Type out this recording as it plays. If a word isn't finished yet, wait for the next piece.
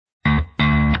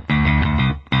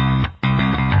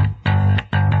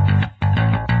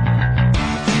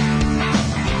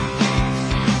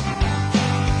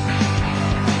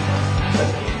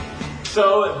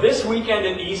So this weekend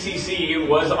at ECC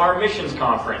was our missions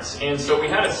conference, and so we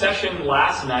had a session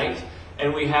last night,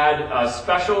 and we had a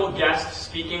special guest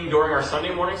speaking during our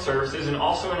Sunday morning services and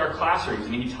also in our classrooms,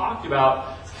 and he talked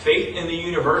about faith in the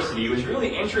university. It was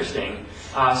really interesting.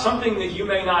 Something that you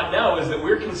may not know is that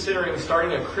we're considering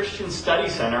starting a Christian study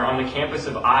center on the campus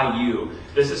of IU.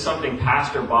 This is something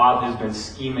Pastor Bob has been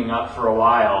scheming up for a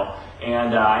while.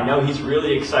 And I know he's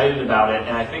really excited about it,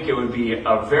 and I think it would be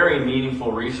a very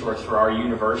meaningful resource for our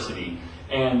university.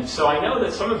 And so I know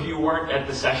that some of you weren't at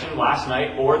the session last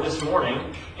night or this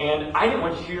morning, and I didn't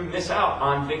want you to miss out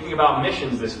on thinking about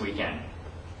missions this weekend.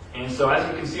 And so as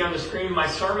you can see on the screen, my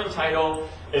sermon title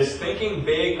is Thinking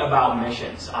Big About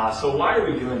Missions. So why are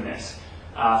we doing this?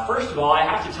 First of all, I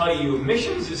have to tell you,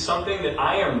 missions is something that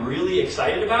I am really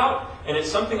excited about, and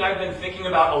it's something I've been thinking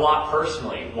about a lot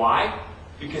personally. Why?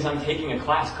 Because I'm taking a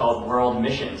class called World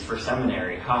Missions for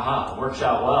seminary. Haha, works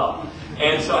out well.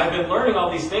 And so I've been learning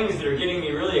all these things that are getting me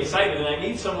really excited, and I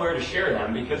need somewhere to share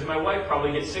them because my wife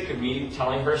probably gets sick of me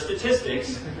telling her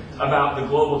statistics about the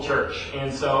global church.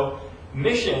 And so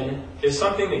mission is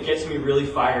something that gets me really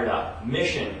fired up.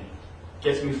 Mission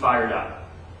gets me fired up.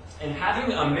 And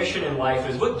having a mission in life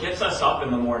is what gets us up in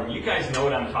the morning. You guys know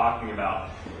what I'm talking about.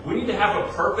 We need to have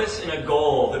a purpose and a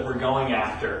goal that we're going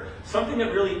after. Something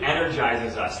that really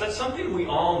energizes us. That's something we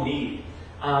all need.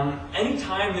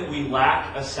 Anytime that we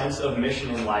lack a sense of mission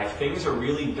in life, things are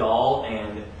really dull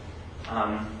and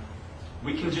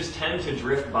we can just tend to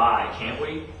drift by, can't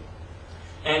we?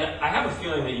 And I have a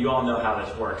feeling that you all know how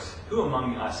this works. Who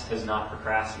among us has not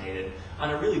procrastinated on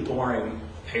a really boring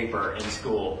paper in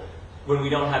school when we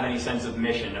don't have any sense of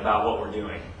mission about what we're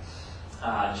doing?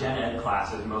 Gen Ed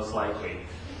classes, most likely.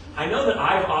 I know that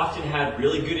I've often had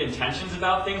really good intentions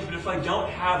about things, but if I don't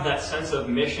have that sense of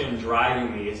mission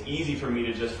driving me, it's easy for me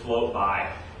to just float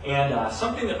by. And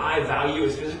something that I value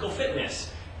is physical fitness.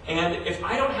 And if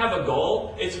I don't have a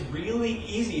goal, it's really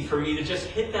easy for me to just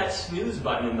hit that snooze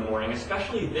button in the morning,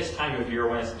 especially this time of year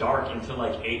when it's dark until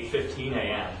like 8:15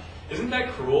 a.m. Isn't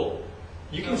that cruel?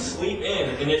 You can sleep in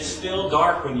and it's still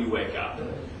dark when you wake up.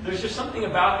 There's just something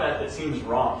about that that seems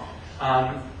wrong.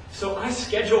 So I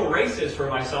schedule races for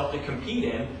myself to compete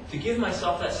in to give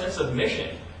myself that sense of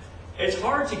mission. It's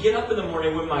hard to get up in the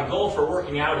morning with my goal for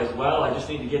working out as well. I just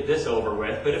need to get this over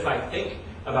with. But if I think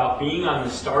about being on the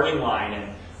starting line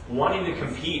and wanting to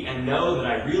compete and know that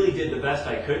I really did the best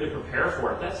I could to prepare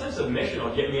for it, that sense of mission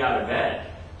will get me out of bed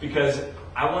because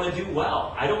I want to do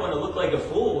well. I don't want to look like a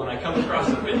fool when I come across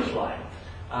the finish line.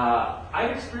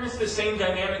 I've experienced the same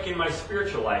dynamic in my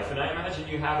spiritual life, and I imagine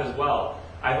you have as well.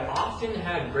 I've often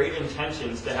had great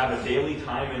intentions to have a daily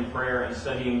time in prayer and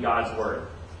studying God's Word.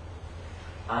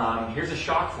 Here's a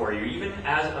shock for you. Even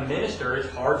as a minister, it's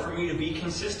hard for me to be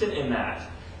consistent in that.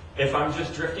 If I'm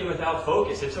just drifting without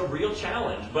focus, it's a real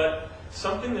challenge. But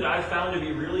something that I've found to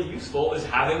be really useful is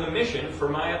having a mission for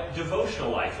my devotional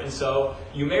life. And so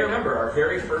you may remember our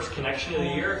very first connection of the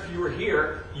year. If you were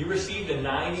here, you received a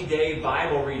 90-day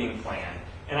Bible reading plan.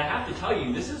 And I have to tell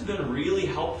you, this has been really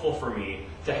helpful for me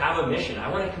to have a mission. I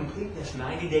want to complete this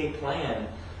 90-day plan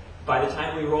by the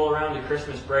time we roll around to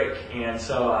Christmas break. And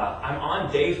so I'm on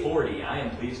day 40. I am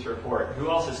pleased to report. Who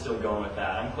else is still going with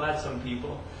that? I'm glad some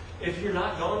people. If you're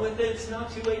not going with it, it's not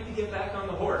too late to get back on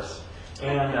the horse.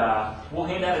 And we'll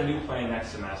hand out a new plan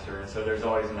next semester, and so there's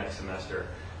always a next semester.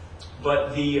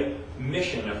 But the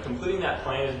mission of completing that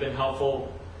plan has been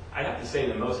helpful. I'd have to say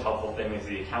the most helpful thing is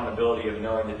the accountability of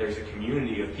knowing that there's a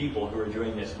community of people who are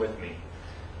doing this with me.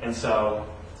 And so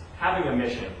having a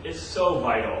mission is so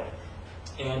vital.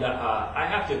 And I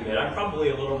have to admit, I'm probably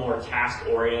a little more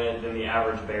task-oriented than the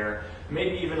average bear.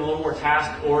 Maybe even a little more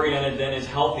task-oriented than is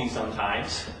healthy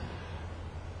sometimes.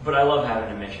 But I love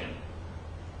having a mission.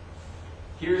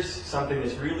 Here's something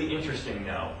that's really interesting,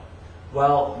 though.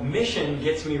 Well, mission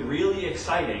gets me really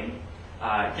exciting.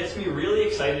 And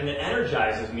it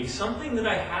energizes me. Something that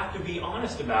I have to be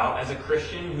honest about as a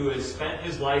Christian who has spent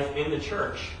his life in the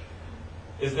church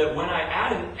is that when I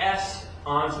add an S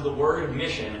onto the word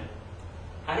mission,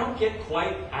 I don't get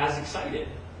quite as excited.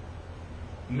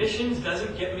 Missions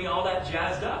doesn't get me all that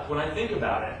jazzed up when I think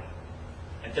about it.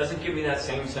 It doesn't give me that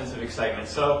same sense of excitement.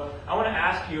 So I want to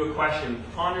ask you a question.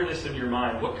 Ponder this in your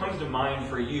mind. What comes to mind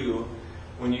for you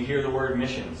when you hear the word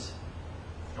missions?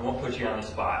 I won't put you on the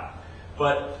spot.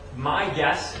 But my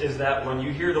guess is that when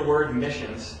you hear the word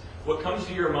missions, what comes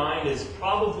to your mind is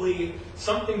probably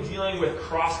something dealing with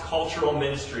cross-cultural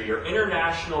ministry or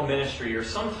international ministry or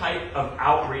some type of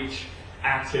outreach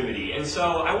activity. And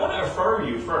so I want to affirm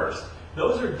you first.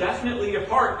 Those are definitely a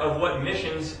part of what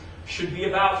missions should be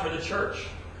about for the church.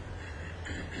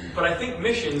 But I think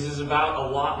missions is about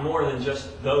a lot more than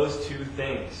just those two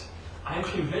things. I'm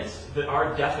convinced that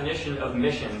our definition of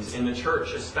missions in the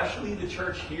church, especially the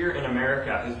church here in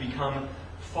America, has become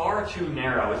far too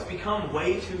narrow. It's become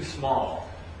way too small.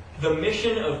 The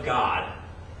mission of God,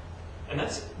 and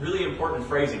that's really important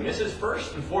phrasing. This is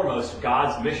first and foremost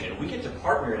God's mission. We get to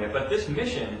partner in it, but this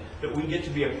mission that we get to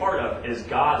be a part of is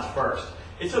God's first.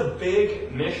 It's a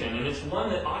big mission, and it's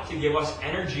one that ought to give us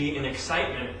energy and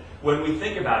excitement when we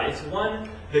think about it. It's one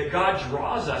that God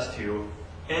draws us to.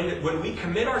 And when we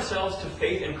commit ourselves to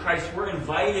faith in Christ, we're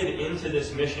invited into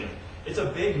this mission. It's a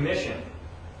big mission.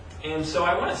 And so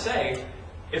I want to say,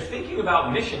 if thinking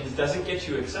about missions doesn't get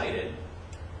you excited,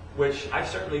 which I've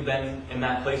certainly been in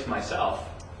that place myself,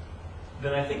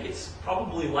 then I think it's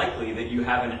probably likely that you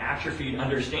have an atrophied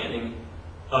understanding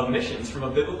of missions from a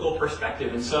biblical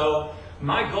perspective. And so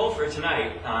my goal for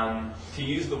tonight, to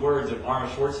use the words of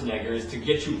Arnold Schwarzenegger, is to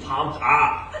get you pumped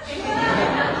up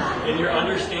in your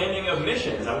understanding of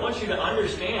missions. I want you to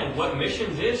understand what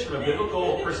missions is from a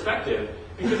biblical perspective,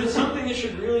 because it's something that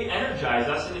should really energize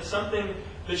us, and it's something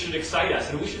that should excite us.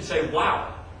 And we should say,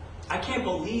 wow, I can't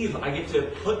believe I get to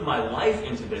put my life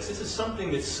into this. This is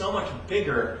something that's so much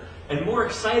bigger and more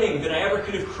exciting than I ever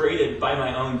could have created by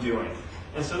my own doing.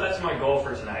 And so that's my goal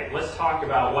for tonight. Let's talk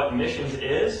about what missions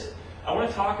is. I want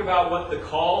to talk about what the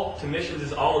call to missions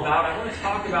is all about. I want to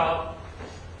talk about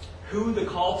who the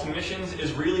call to missions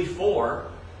is really for.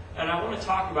 And I want to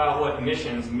talk about what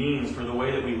missions means for the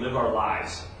way that we live our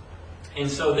lives. And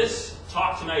so this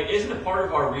talk tonight isn't a part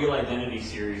of our Real Identity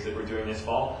series that we're doing this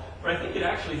fall, but I think it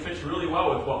actually fits really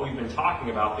well with what we've been talking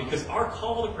about, because our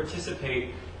call to participate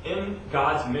in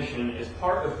God's mission is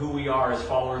part of who we are as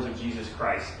followers of Jesus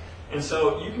Christ. And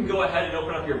so you can go ahead and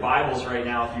open up your Bibles right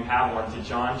now, if you have one, to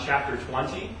John chapter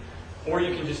 20, or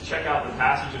you can just check out the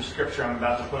passage of Scripture I'm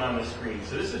about to put on the screen.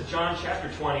 So this is John chapter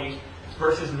 20,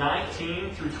 verses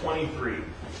 19 through 23.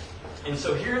 And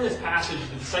so here in this passage,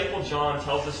 the disciple John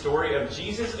tells the story of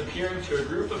Jesus appearing to a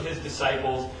group of his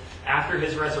disciples after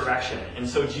his resurrection. And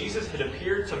so Jesus had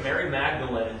appeared to Mary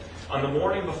Magdalene on the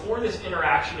morning before this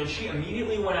interaction, and she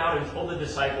immediately went out and told the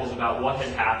disciples about what had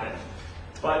happened.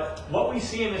 But what we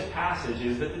see in this passage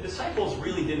is that the disciples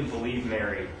really didn't believe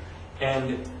Mary,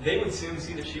 and they would soon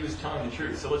see that she was telling the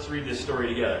truth. So let's read this story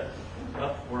together.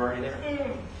 Oh, we're already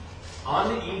there.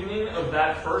 On the evening of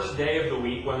that first day of the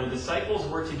week, when the disciples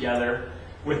were together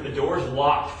with the doors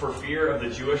locked for fear of the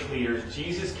Jewish leaders,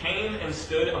 Jesus came and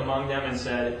stood among them and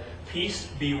said, "Peace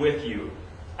be with you."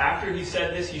 After he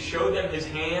said this, he showed them his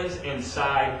hands and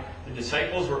side. The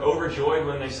disciples were overjoyed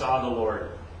when they saw the Lord.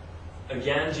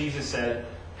 Again, Jesus said,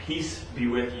 "Peace be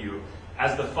with you.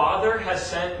 As the Father has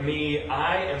sent me,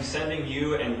 I am sending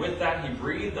you." And with that, he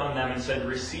breathed on them and said,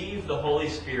 "Receive the Holy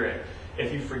Spirit.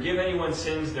 If you forgive anyone's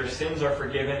sins, their sins are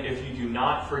forgiven. If you do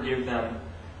not forgive them,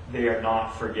 they are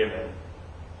not forgiven."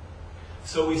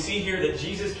 So we see here that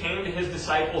Jesus came to his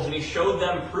disciples and he showed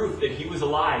them proof that he was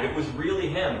alive. It was really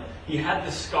him. He had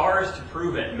the scars to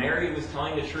prove it. Mary was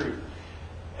telling the truth.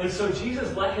 And so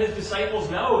Jesus let his disciples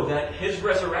know that his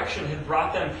resurrection had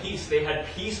brought them peace. They had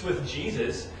peace with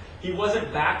Jesus. He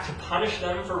wasn't back to punish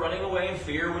them for running away in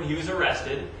fear when he was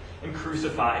arrested and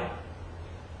crucified.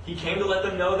 He came to let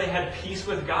them know they had peace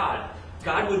with God.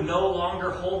 God would no longer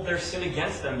hold their sin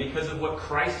against them because of what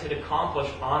Christ had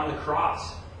accomplished on the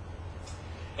cross.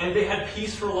 And they had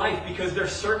peace for life because their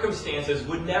circumstances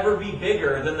would never be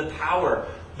bigger than the power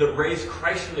that raised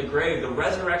Christ from the grave. The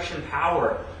resurrection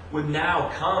power would now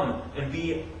come and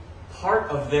be part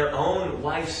of their own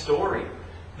life story.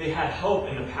 They had hope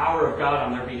in the power of God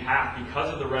on their behalf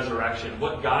because of the resurrection.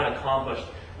 What God accomplished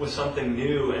was something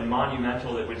new and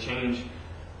monumental that would change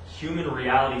human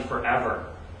reality forever.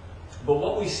 But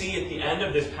what we see at the end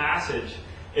of this passage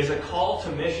is a call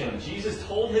to mission. Jesus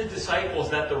told his disciples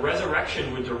that the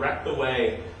resurrection would direct the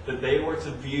way that they were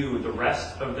to view the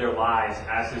rest of their lives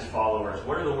as his followers.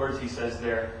 What are the words he says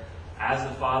there? "As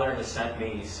the Father has sent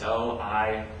me, so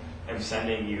I am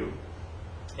sending you."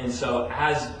 And so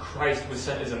as Christ was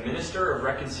sent as a minister of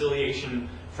reconciliation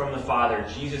from the Father,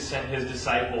 Jesus sent his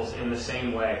disciples in the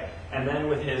same way. And then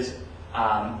with his,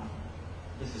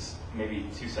 this is maybe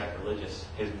too sacrilegious,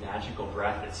 his magical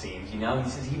breath, it seems. He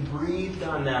says he breathed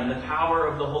on them the power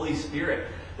of the Holy Spirit.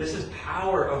 This is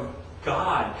power of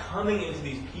God coming into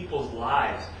these people's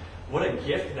lives. What a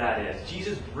gift that is.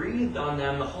 Jesus breathed on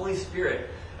them the Holy Spirit,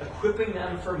 equipping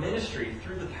them for ministry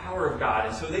through the power of God.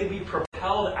 And so they'd be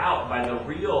propelled out by the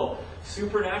real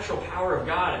supernatural power of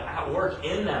God at work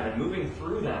in them and moving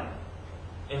through them.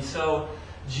 And so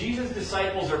Jesus'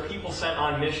 disciples are people sent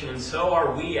on mission, and so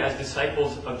are we as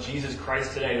disciples of Jesus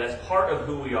Christ today. That's part of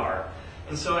who we are.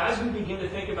 And so as we begin to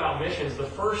think about missions, the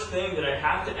first thing that I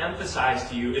have to emphasize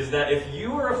to you is that if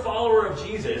you are a follower of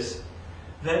Jesus,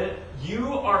 then you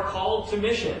are called to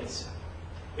missions.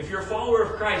 If you're a follower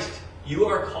of Christ, you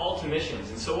are called to missions.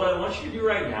 And so what I want you to do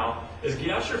right now is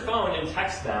get out your phone and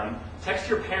text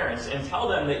your parents, and tell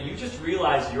them that you just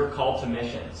realized you're called to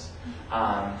missions.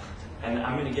 And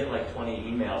I'm going to get like 20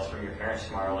 emails from your parents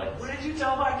tomorrow, like, what did you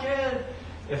tell my kid?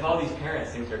 If all these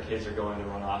parents think their kids are going to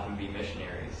run off and be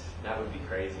missionaries, that would be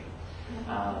crazy.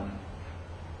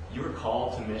 You are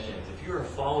called to missions. If you're a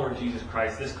follower of Jesus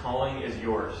Christ, this calling is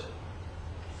yours.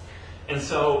 And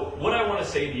so what I want to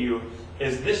say to you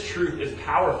is this truth is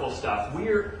powerful stuff. We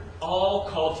are all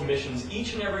called to missions.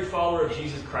 Each and every follower of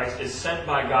Jesus Christ is sent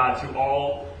by God to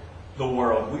all the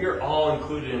world. We are all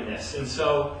included in this. And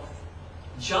so,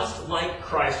 just like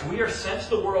Christ, we are sent to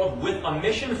the world with a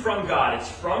mission from God.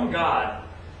 It's from God.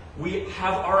 We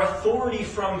have our authority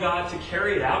from God to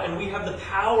carry it out, and we have the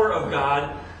power of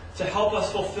God to help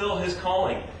us fulfill His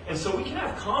calling. And so we can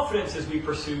have confidence as we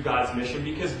pursue God's mission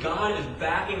because God is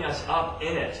backing us up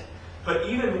in it. But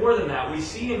even more than that, we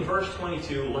see in verse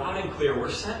 22, loud and clear,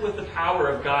 we're sent with the power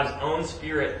of God's own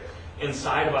Spirit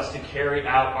inside of us to carry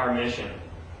out our mission.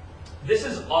 This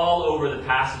is all over the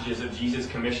passages of Jesus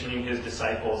commissioning His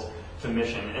disciples to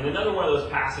mission. And another one of those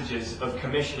passages of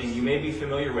commissioning you may be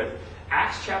familiar with,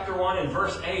 Acts chapter 1 and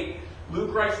verse 8,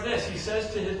 Luke writes this. He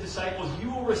says to his disciples, you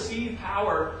will receive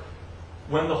power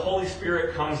when the Holy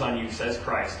Spirit comes on you, says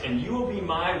Christ, and you will be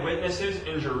my witnesses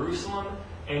in Jerusalem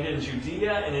and in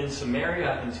Judea and in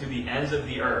Samaria and to the ends of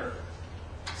the earth.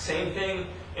 Same thing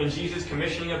in Jesus'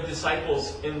 commissioning of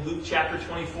disciples in Luke chapter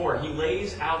 24. He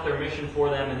lays out their mission for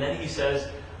them, and then he says,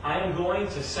 I am going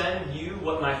to send you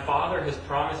what my Father has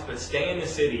promised, but stay in the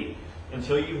city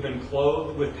until you've been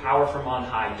clothed with power from on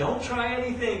high. Don't try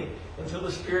anything until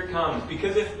the Spirit comes,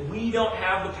 because if we don't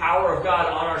have the power of God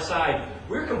on our side,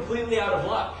 we're completely out of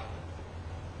luck.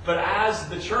 But as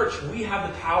the church, we have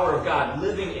the power of God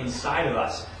living inside of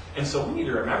us. And so we need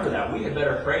to remember that. We had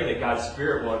better pray that God's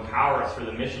Spirit will empower us for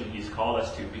the mission He's called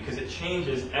us to, because it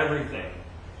changes everything.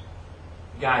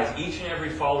 Guys, each and every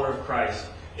follower of Christ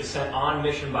is sent on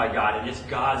mission by God, and it's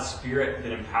God's Spirit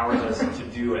that empowers us to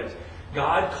do it.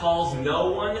 God calls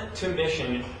no one to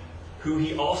mission who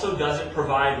He also doesn't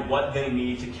provide what they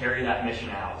need to carry that mission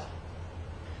out.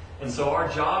 And so our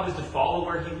job is to follow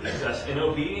where He leads us in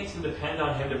obedience and depend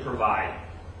on Him to provide.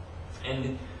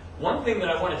 And one thing that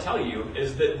I want to tell you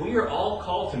is that we are all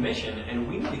called to mission, and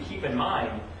we need to keep in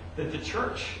mind that the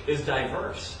church is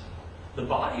diverse. The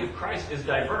body of Christ is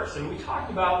diverse. And we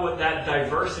talked about what that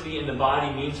diversity in the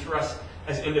body means for us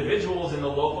as individuals in the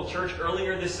local church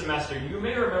earlier this semester. You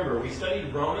may remember we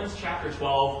studied Romans chapter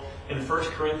 12 and 1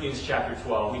 Corinthians chapter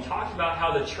 12. We talked about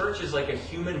how the church is like a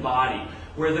human body,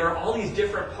 where there are all these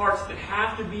different parts that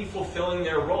have to be fulfilling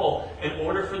their role in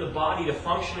order for the body to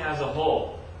function as a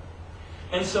whole.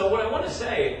 And so what I want to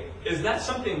say is that's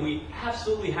something we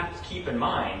absolutely have to keep in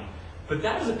mind. But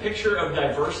that is a picture of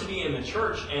diversity in the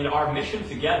church and our mission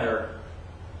together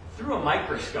through a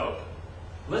microscope.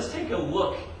 Let's take a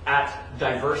look at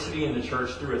diversity in the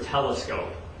church through a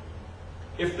telescope.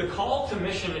 If the call to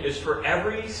mission is for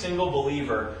every single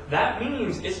believer, that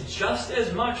means it's just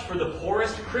as much for the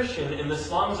poorest Christian in the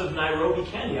slums of Nairobi,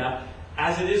 Kenya,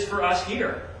 as it is for us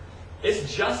here.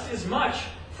 It's just as much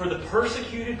for the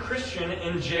persecuted Christian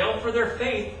in jail for their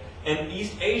faith in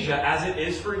East Asia as it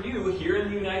is for you here in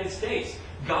the United States.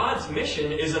 God's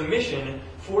mission is a mission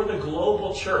for the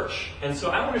global church. And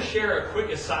so I want to share a quick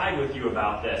aside with you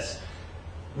about this.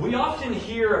 We often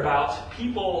hear about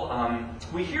people,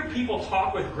 we hear people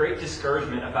talk with great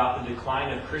discouragement about the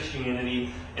decline of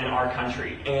Christianity in our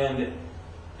country, and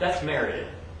that's merited.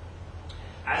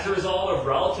 As a result of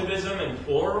relativism and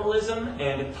pluralism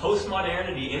and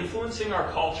postmodernity influencing our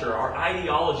culture, our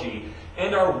ideology,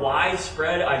 and our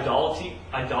widespread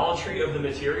idolatry of the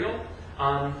material,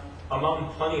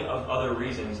 among plenty of other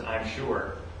reasons, I'm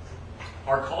sure,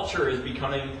 our culture is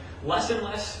becoming less and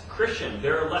less Christian.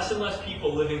 There are less and less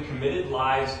people living committed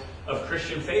lives of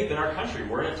Christian faith in our country.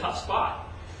 We're in a tough spot.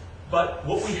 But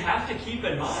what we have to keep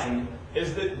in mind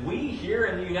is that we here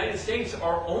in the United States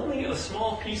are only a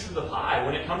small piece of the pie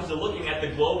when it comes to looking at the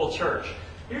global church.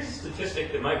 Here's a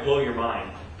statistic that might blow your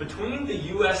mind. Between the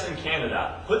U.S. and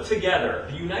Canada put together,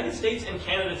 the United States and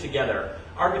Canada together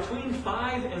are between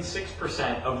 5 and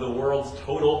 6% of the world's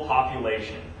total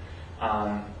population.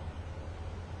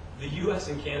 The U.S.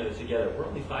 and Canada together, we're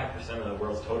only 5% of the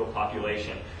world's total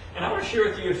population. And I want to share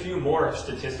with you a few more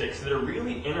statistics that are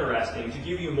really interesting to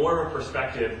give you more of a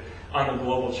perspective on the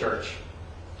global church.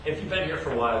 If you've been here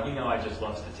for a while, you know I just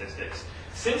love statistics.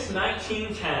 Since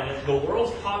 1910, the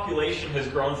world's population has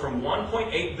grown from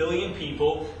 1.8 billion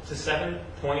people to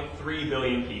 7.3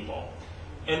 billion people.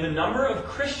 And the number of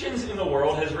Christians in the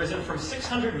world has risen from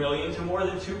 600 million to more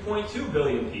than 2.2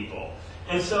 billion people.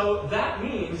 And so that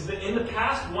means that in the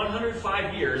past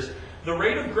 105 years, the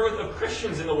rate of growth of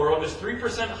Christians in the world is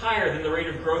 3% higher than the rate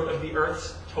of growth of the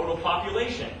Earth's total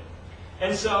population.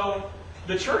 And so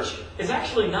the church is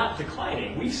actually not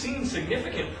declining. We've seen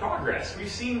significant progress. We've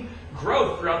seen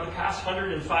growth throughout the past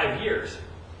 105 years.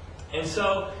 And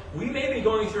so we may be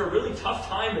going through a really tough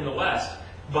time in the West,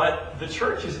 but the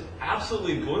church is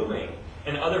absolutely blooming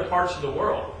in other parts of the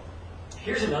world.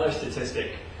 Here's another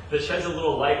statistic that sheds a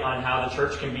little light on how the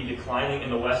church can be declining in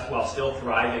the West while still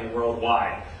thriving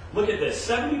worldwide. Look at this.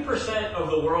 70% of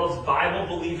the world's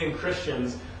Bible-believing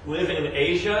Christians live in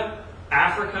Asia,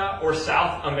 Africa, or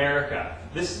South America.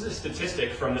 This is a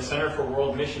statistic from the Center for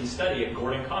World Mission Study at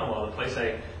Gordon Conwell, the place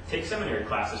I take seminary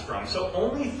classes from. So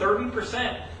only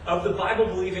 30% of the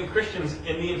Bible-believing Christians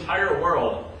in the entire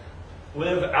world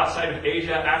live outside of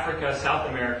Asia, Africa, South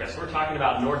America. So we're talking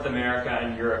about North America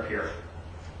and Europe here.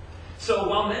 So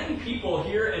while many people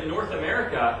here in North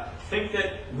America think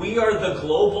that we are the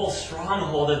global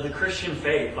stronghold of the Christian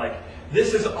faith, like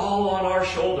this is all on our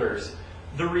shoulders,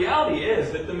 the reality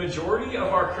is that the majority of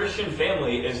our Christian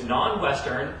family is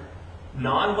non-Western,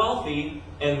 non-wealthy,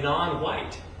 and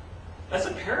non-white. That's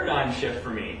a paradigm shift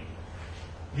for me.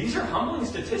 These are humbling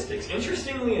statistics.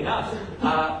 Interestingly enough,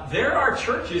 there are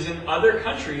churches in other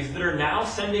countries that are now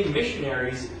sending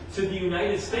missionaries to the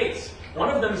United States. One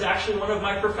of them is actually one of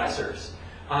my professors.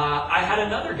 I had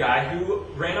another guy who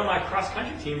ran on my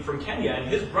cross-country team from Kenya, and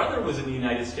his brother was in the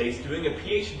United States doing a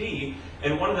PhD,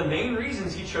 and one of the main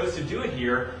reasons he chose to do it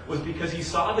here was because he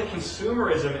saw the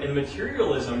consumerism and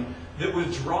materialism that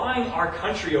was drawing our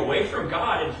country away from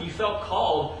God, and he felt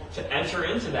called to enter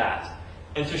into that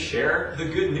and to share the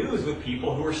good news with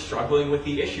people who are struggling with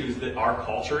the issues that our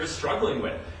culture is struggling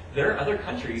with. There are other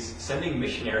countries sending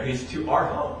missionaries to our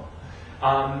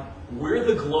home. We're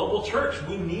the global church.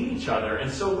 We need each other.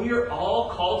 And so we are all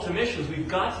called to missions. We've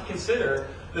got to consider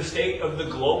the state of the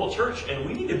global church. And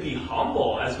we need to be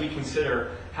humble as we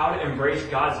consider how to embrace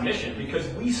God's mission, because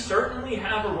we certainly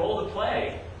have a role to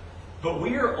play. But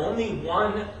we are only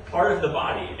one part of the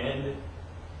body. And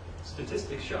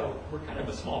statistics show we're kind of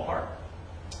a small part.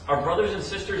 Our brothers and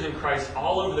sisters in Christ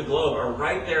all over the globe are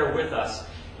right there with us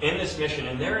in this mission,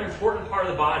 and they're an important part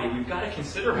of the body. We've got to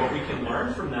consider what we can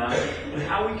learn from them and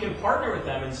how we can partner with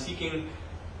them in seeking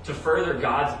to further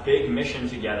God's big mission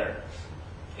together.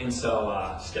 And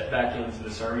so, step back into the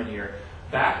sermon here.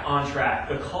 Back on track.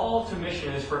 The call to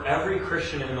mission is for every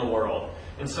Christian in the world.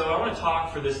 And so I want to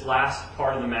talk for this last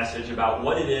part of the message about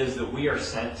what it is that we are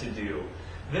sent to do.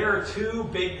 There are two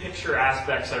big picture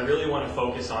aspects I really want to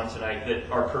focus on tonight that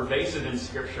are pervasive in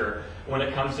Scripture when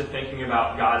it comes to thinking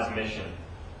about God's mission.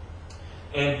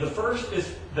 And the first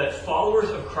is that followers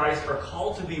of Christ are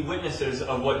called to be witnesses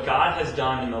of what God has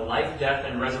done in the life, death,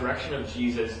 and resurrection of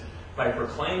Jesus by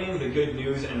proclaiming the good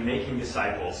news and making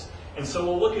disciples. And so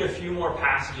we'll look at a few more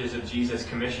passages of Jesus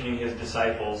commissioning his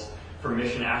disciples for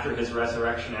mission after his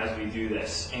resurrection as we do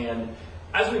this. And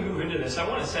as we move into this, I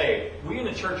want to say, we in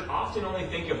the church often only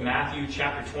think of Matthew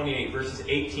chapter 28, verses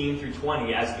 18 through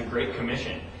 20 as the Great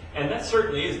Commission. And that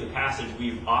certainly is the passage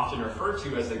we've often referred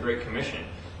to as the Great Commission.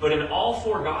 But in all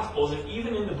four Gospels, and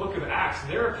even in the book of Acts,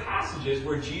 there are passages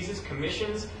where Jesus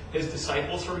commissions his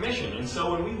disciples for mission. And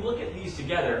so when we look at these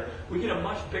together, we get a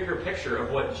much bigger picture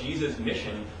of what Jesus'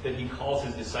 mission that he calls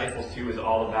his disciples to is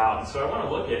all about. And so I want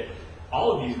to look at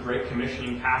all of these great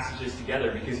commissioning passages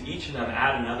together because each of them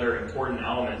add another important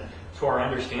element to our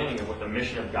understanding of what the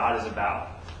mission of God is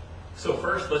about. So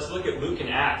first, let's look at Luke and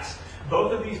Acts.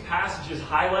 Both of these passages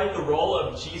highlight the role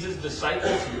of Jesus'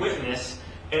 disciples' witness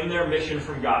in their mission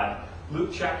from God.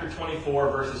 Luke chapter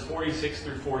 24, verses 46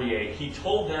 through 48. He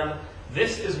told them,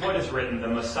 "This is what is written, the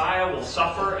Messiah will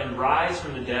suffer and rise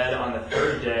from the dead on the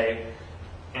third day,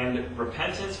 and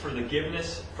repentance for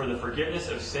the forgiveness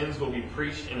of sins will be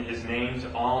preached in his name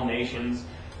to all nations,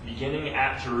 beginning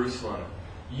at Jerusalem.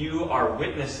 You are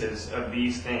witnesses of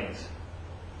these things."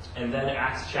 And then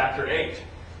Acts chapter 8.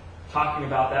 Talking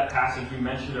about that passage we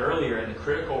mentioned earlier and the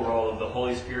critical role of the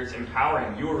Holy Spirit's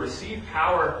empowering. You will receive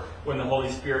power when the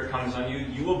Holy Spirit comes on you.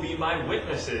 You will be my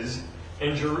witnesses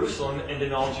in Jerusalem and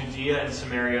in all Judea and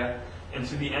Samaria and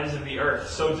to the ends of the earth.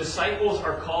 So disciples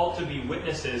are called to be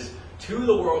witnesses to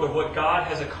the world of what God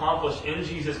has accomplished in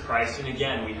Jesus Christ. And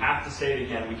again, we have to say it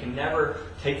again, we can never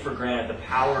take for granted the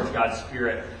power of God's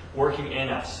Spirit working in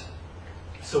us.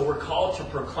 So we're called to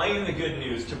proclaim the good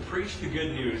news, to preach the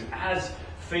good news as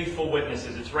faithful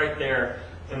witnesses. It's right there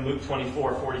in Luke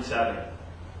 24:47.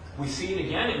 We see it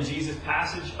again in Jesus'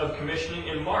 passage of commissioning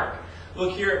in Mark.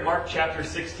 Look here at Mark chapter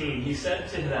 16. He said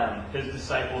to them, his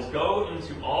disciples, "Go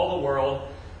into all the world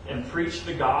and preach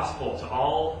the gospel to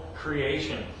all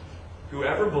creation.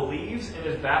 Whoever believes and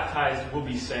is baptized will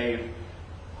be saved,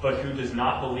 but who does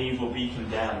not believe will be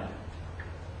condemned."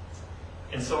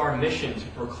 And so our mission to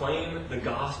proclaim the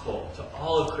gospel to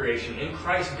all of creation. In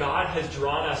Christ, God has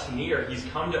drawn us near. He's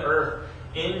come to earth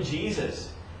in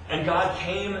Jesus. And God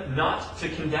came not to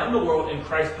condemn the world in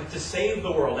Christ, but to save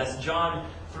the world. That's John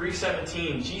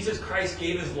 3:17. Jesus Christ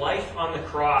gave his life on the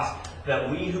cross that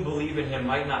we who believe in him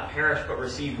might not perish, but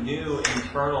receive new and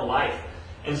eternal life.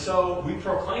 And so we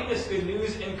proclaim this good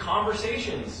news in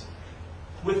conversations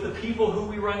with the people who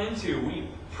we run into. We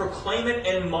proclaim it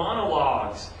in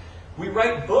monologues. We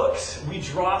write books. We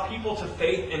draw people to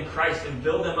faith in Christ and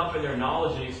build them up in their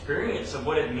knowledge and experience of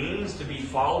what it means to be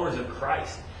followers of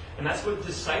Christ. And that's what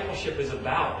discipleship is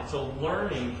about. It's a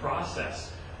learning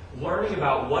process. Learning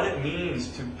about what it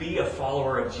means to be a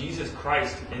follower of Jesus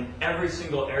Christ in every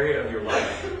single area of your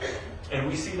life. And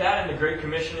we see that in the Great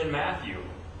Commission in Matthew.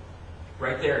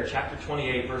 Right there, chapter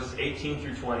 28, verses 18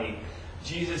 through 20.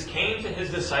 Jesus came to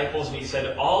his disciples and he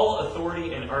said, "All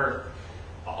authority in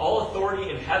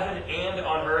heaven and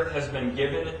on earth has been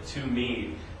given to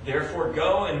me. Therefore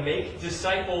go and make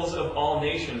disciples of all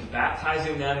nations,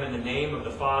 baptizing them in the name of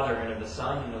the Father and of the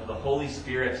Son and of the Holy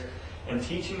Spirit, and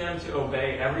teaching them to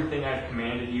obey everything I have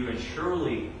commanded you. And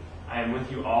surely I am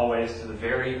with you always to the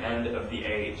very end of the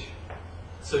age."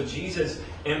 So Jesus'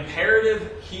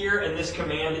 imperative here in this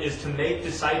command is to make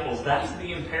disciples. That's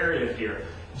the imperative here.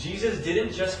 Jesus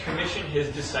didn't just commission his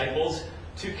disciples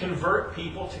to convert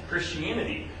people to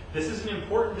Christianity. This is an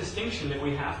important distinction that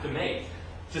we have to make.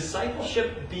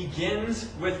 Discipleship begins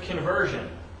with conversion.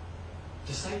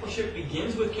 Discipleship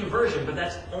begins with conversion, but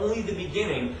that's only the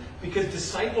beginning, because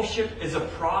discipleship is a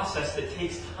process that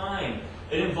takes time.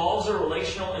 It involves a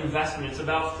relational investment. It's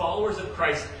about followers of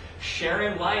Christ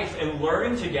sharing life and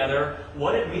learning together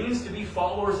what it means to be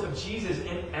followers of Jesus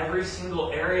in every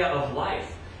single area of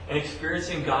life and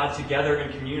experiencing God together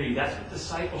in community. That's what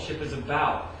discipleship is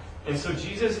about. And so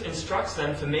Jesus instructs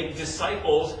them to make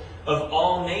disciples of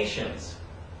all nations.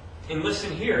 And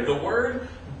listen here, the word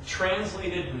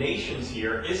translated nations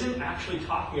here isn't actually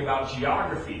talking about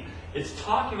geography. It's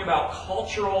talking about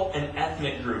cultural and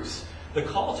ethnic groups. The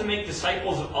call to make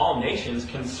disciples of all nations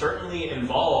can certainly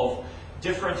involve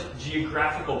different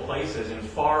geographical places and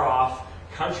far-off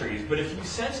countries. But if you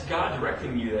sense God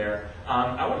directing you there,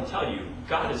 I want to tell you,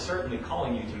 God is certainly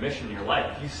calling you to mission in your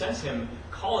life. If you sense him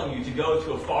calling you to go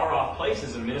to a far-off place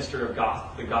as a minister of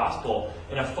the gospel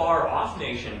in a far-off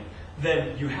nation,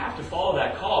 then you have to follow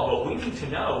that call. But we need to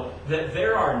know that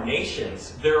there are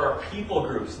nations, there are people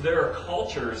groups, there are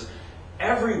cultures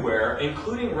everywhere,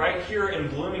 including right here in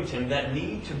Bloomington, that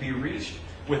need to be reached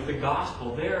with the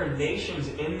gospel. There are nations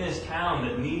in this town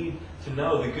that need to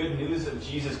know the good news of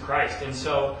Jesus Christ. And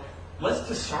so let's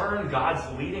discern God's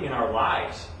leading in our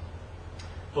lives.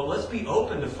 But let's be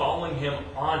open to following him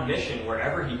on mission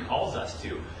wherever he calls us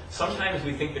to. Sometimes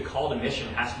we think the call to mission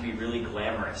has to be really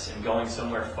glamorous and going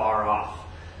somewhere far off.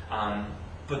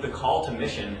 But the call to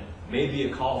mission may be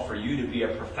a call for you to be a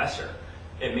professor.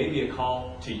 It may be a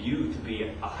call to you to be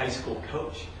a high school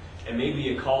coach. It may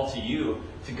be a call to you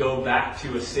to go back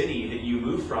to a city that you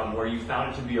moved from where you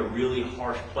found it to be a really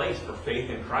harsh place for faith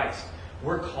in Christ.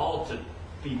 We're called to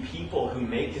be people who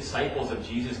make disciples of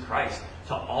Jesus Christ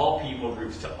to all people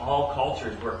groups, to all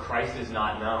cultures where Christ is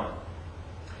not known.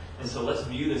 And so let's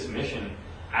view this mission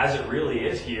as it really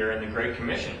is here in the Great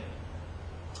Commission.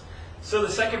 So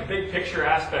the second big picture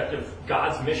aspect of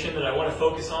God's mission that I want to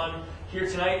focus on here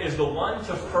tonight is the one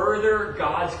to further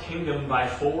God's kingdom by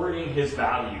forwarding his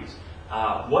values.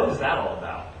 What is that all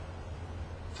about?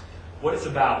 What it's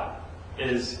about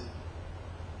is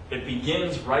it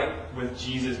begins right with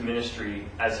Jesus' ministry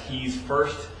as he's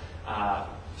first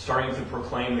starting to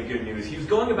proclaim the good news. He was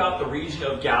going about the region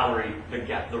of Galilee,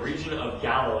 the region of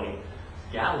Galilee,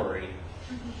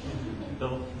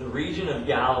 the region of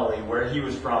Galilee where he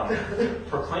was from,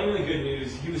 proclaiming the good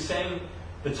news. He was saying,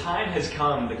 the time has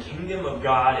come, the kingdom of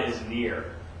God is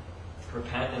near.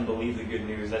 Repent and believe the good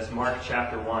news. That's Mark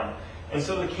chapter 1. And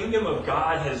so the kingdom of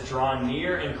God has drawn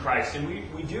near in Christ.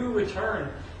 And we do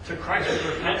return to Christ and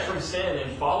repent from sin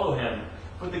and follow him.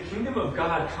 But the kingdom of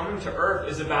God coming to earth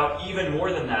is about even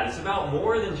more than that. It's about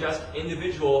more than just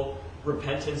individual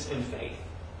repentance and faith.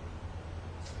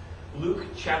 Luke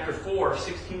chapter 4,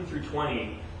 16 through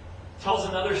 20 tells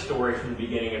another story from the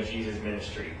beginning of Jesus'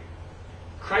 ministry.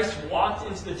 Christ walked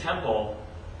into the temple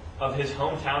of his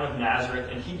hometown of Nazareth,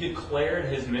 and he declared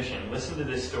his mission. Listen to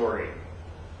this story.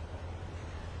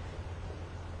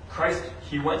 Christ,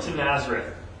 he went to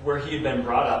Nazareth, where he had been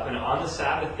brought up, and on the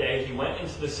Sabbath day he went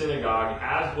into the synagogue,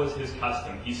 as was his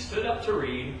custom. He stood up to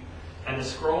read, and the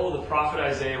scroll of the prophet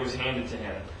Isaiah was handed to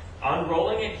him.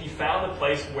 Unrolling it, he found the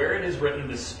place where it is written,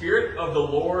 "The Spirit of the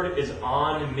Lord is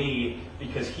on me,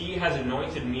 because he has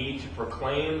anointed me to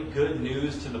proclaim good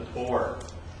news to the poor.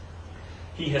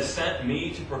 He has sent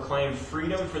me to proclaim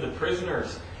freedom for the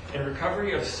prisoners and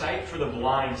recovery of sight for the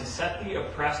blind, to set the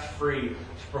oppressed free,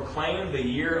 to proclaim the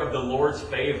year of the Lord's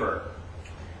favor."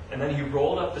 And then he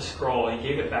rolled up the scroll, he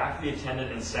gave it back to the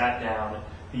attendant and sat down.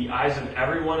 The eyes of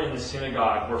everyone in the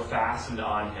synagogue were fastened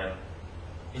on him.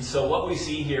 And so what we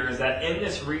see here is that in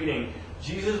this reading,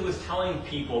 Jesus was telling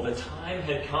people the time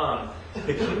had come.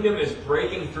 The kingdom is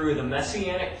breaking through. The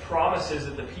messianic promises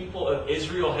that the people of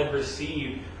Israel had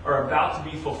received are about to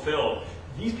be fulfilled.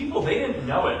 These people, they didn't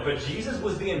know it, but Jesus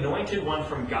was the anointed one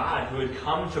from God who had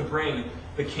come to bring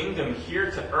the kingdom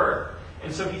here to earth.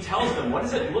 And so he tells them, what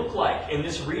does it look like in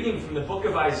this reading from the book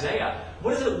of Isaiah?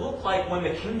 What does it look like when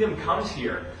the kingdom comes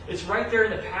here? It's right there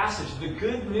in the passage. The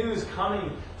good news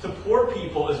coming to poor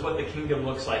people is what the kingdom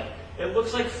looks like. It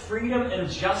looks like freedom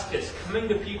and justice coming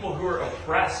to people who are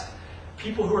oppressed,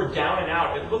 people who are down and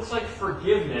out. It looks like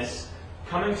forgiveness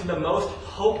coming to the most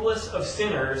hopeless of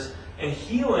sinners, and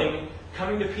healing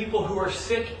coming to people who are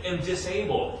sick and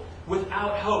disabled,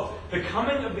 without hope. The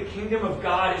coming of the kingdom of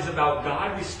God is about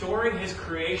God restoring his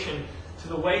creation to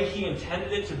the way he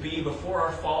intended it to be before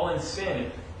our fallen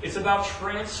sin. It's about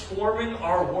transforming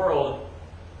our world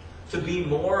to be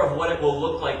more of what it will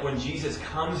look like when Jesus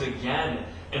comes again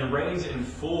and reigns in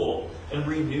full and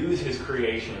renews his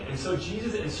creation. And so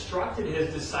Jesus instructed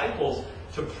his disciples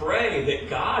to pray that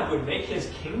God would make his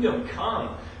kingdom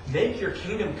come. Make your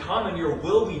kingdom come and your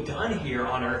will be done here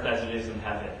on earth as it is in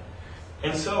heaven.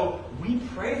 And so we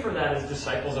pray for that as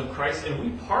disciples of Christ, and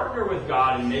we partner with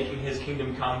God in making his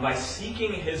kingdom come by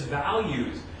seeking his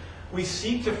values. We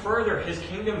seek to further his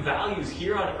kingdom values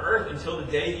here on earth until the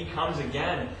day he comes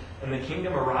again and the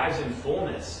kingdom arrives in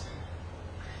fullness.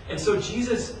 And so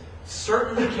Jesus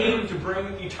certainly came to bring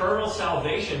eternal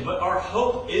salvation, but our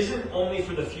hope isn't only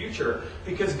for the future,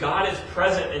 because God is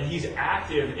present and he's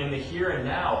active in the here and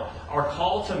now. Our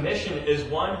call to mission is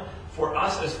one for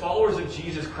us as followers of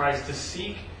Jesus Christ to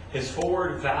seek his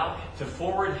forward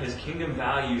his kingdom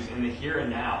values in the here and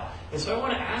now. And so I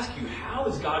want to ask you, how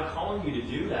is God calling you to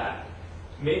do that?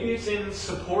 Maybe it's in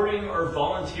supporting or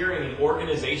volunteering in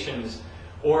organizations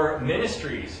or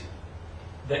ministries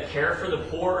that care for the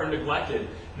poor or neglected.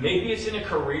 Maybe it's in a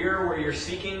career where you're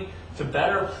seeking to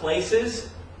better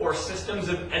places or systems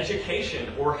of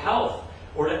education or health,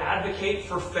 or to advocate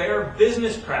for fair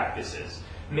business practices.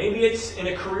 Maybe it's in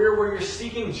a career where you're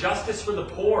seeking justice for the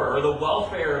poor or the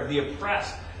welfare of the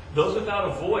oppressed, those without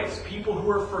a voice, people who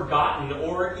are forgotten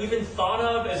or even thought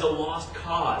of as a lost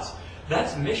cause.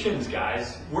 That's missions,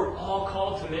 guys. We're all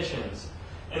called to missions.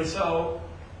 And so,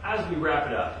 as we wrap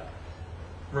it up,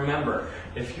 remember,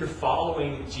 if you're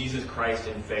following Jesus Christ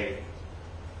in faith,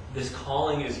 this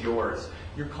calling is yours.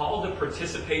 You're called to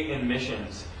participate in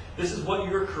missions. This is what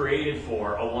you were created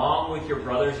for, along with your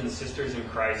brothers and sisters in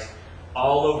Christ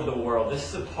all over the world.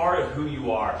 This is a part of who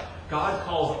you are. God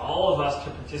calls all of us to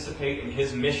participate in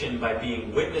his mission by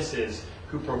being witnesses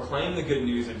who proclaim the good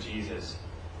news of Jesus,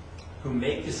 who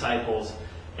make disciples,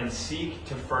 and seek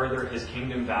to further his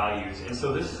kingdom values. And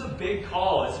so this is a big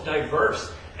call. It's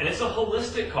diverse, and it's a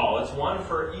holistic call. It's one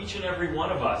for each and every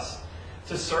one of us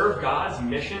to serve God's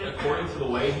mission according to the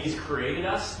way he's created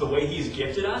us, the way he's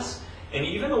gifted us, and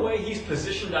even the way he's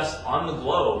positioned us on the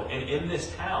globe and in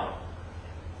this town.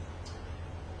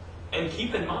 And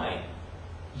keep in mind,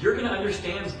 you're going to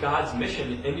understand God's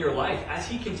mission in your life as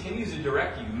he continues to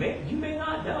direct you. You may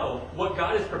not know what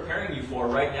God is preparing you for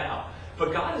right now,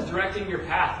 but God is directing your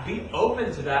path. Be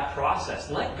open to that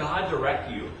process. Let God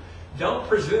direct you. Don't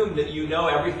presume that you know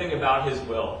everything about his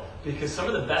will, because some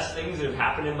of the best things that have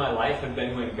happened in my life have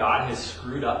been when God has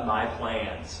screwed up my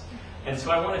plans. And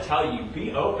so I want to tell you,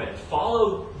 be open.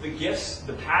 Follow the gifts,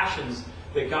 the passions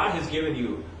that God has given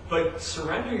you, but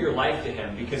surrender your life to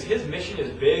him, because his mission is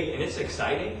big and it's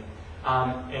exciting.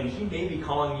 And he may be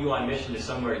calling you on mission to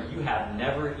somewhere you have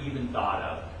never even thought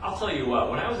of. I'll tell you what,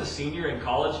 when I was a senior in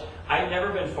college, I'd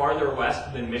never been farther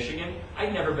west than Michigan.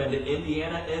 I'd never been to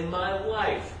Indiana in my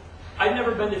life. I'd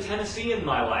never been to Tennessee in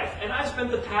my life. And I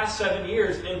spent the past 7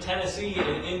 years in Tennessee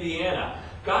and Indiana.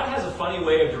 God has a funny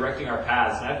way of directing our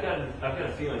paths. And I've got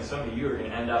a feeling some of you are going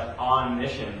to end up on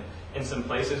mission in some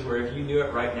places where if you knew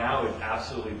it right now, it would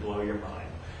absolutely blow your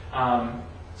mind.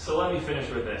 So let me finish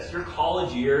with this. Your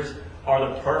college years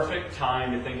are the perfect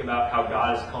time to think about how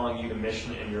God is calling you to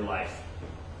mission in your life.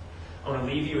 I want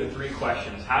to leave you with 3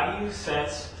 questions. How do you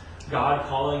sense God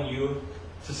calling you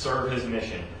to serve His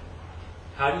mission?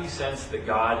 How do you sense that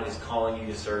God is calling you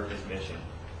to serve His mission?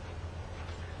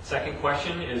 Second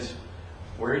question is,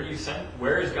 where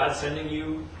is God sending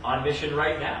you on mission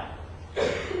right now?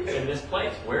 In this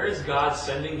place. Where is God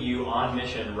sending you on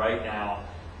mission right now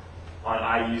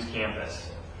on IU's campus?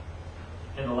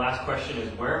 And the last question is,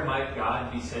 where might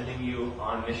God be sending you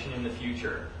on mission in the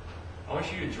future? I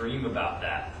want you to dream about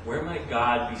that. Where might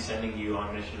God be sending you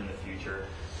on mission in the future?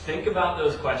 Think about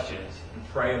those questions and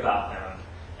pray about them.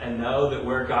 And know that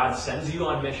where God sends you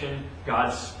on mission,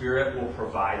 God's Spirit will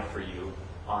provide for you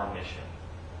on mission.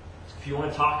 If you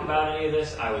want to talk about any of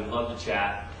this, I would love to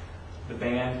chat. The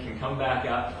band can come back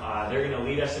up. They're going to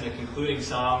lead us in a concluding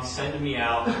song, Send Me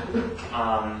Out.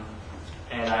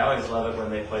 And I always love it when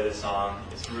they play this song.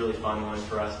 It's a really fun one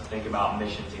for us to think about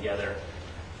mission together.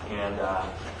 And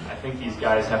I think these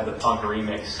guys have the punk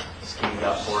remix schemed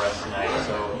up for us tonight.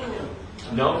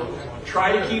 So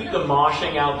try to keep the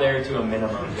moshing out there to a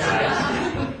minimum,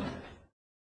 guys.